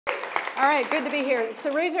All right, good to be here.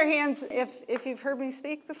 So raise your hands if you've heard me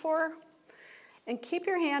speak before, and keep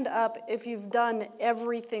your hand up if you've done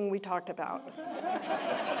everything we talked about.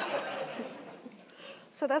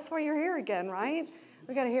 So that's why you're here again, right?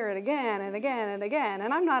 We got to hear it again and again and again,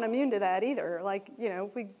 and I'm not immune to that either. Like, you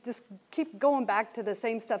know, we just keep going back to the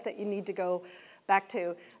same stuff that you need to go back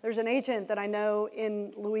to. There's an agent that I know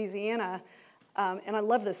in Louisiana, and I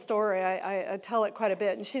love this story. I tell it quite a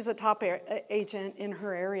bit, and she's a top agent in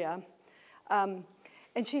her area.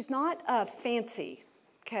 And she's not fancy,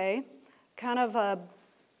 okay? Kind of a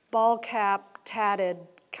ball cap, tatted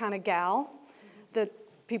kind of gal that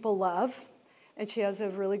people love. And she has a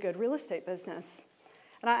really good real estate business.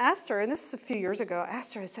 And I asked her, and this is a few years ago, I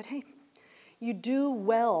asked her, I said, hey, you do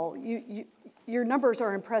well. Your numbers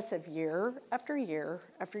are impressive year after year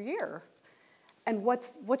after year. And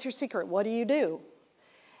what's your secret? What do you do?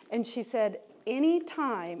 And she said,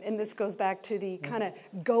 anytime, and this goes back to the kind of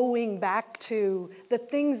going back to the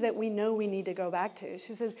things that we know we need to go back to.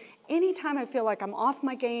 She says, anytime I feel like I'm off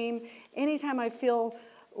my game, anytime I feel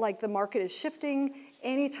like the market is shifting,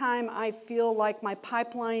 anytime I feel like my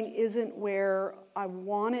pipeline isn't where I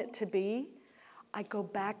want it to be, I go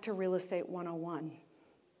back to Real Estate 101.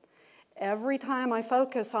 Every time I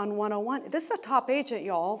focus on 101, this is a top agent,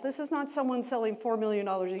 y'all. This is not someone selling $4 million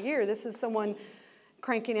a year. This is someone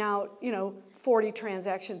cranking out, 40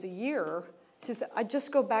 transactions a year. She said, I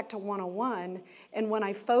just go back to 101, and when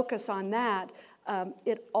I focus on that,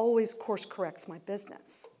 it always course corrects my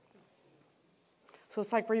business. So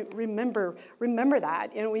it's like, remember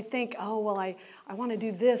that. We think, oh, well, I want to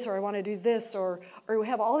do this, or I want to do this, or we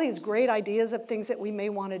have all these great ideas of things that we may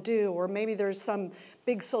want to do, or maybe there's some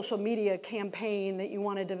big social media campaign that you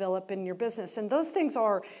want to develop in your business. And those things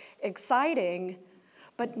are exciting,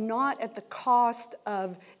 but not at the cost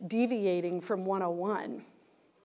of deviating from 101.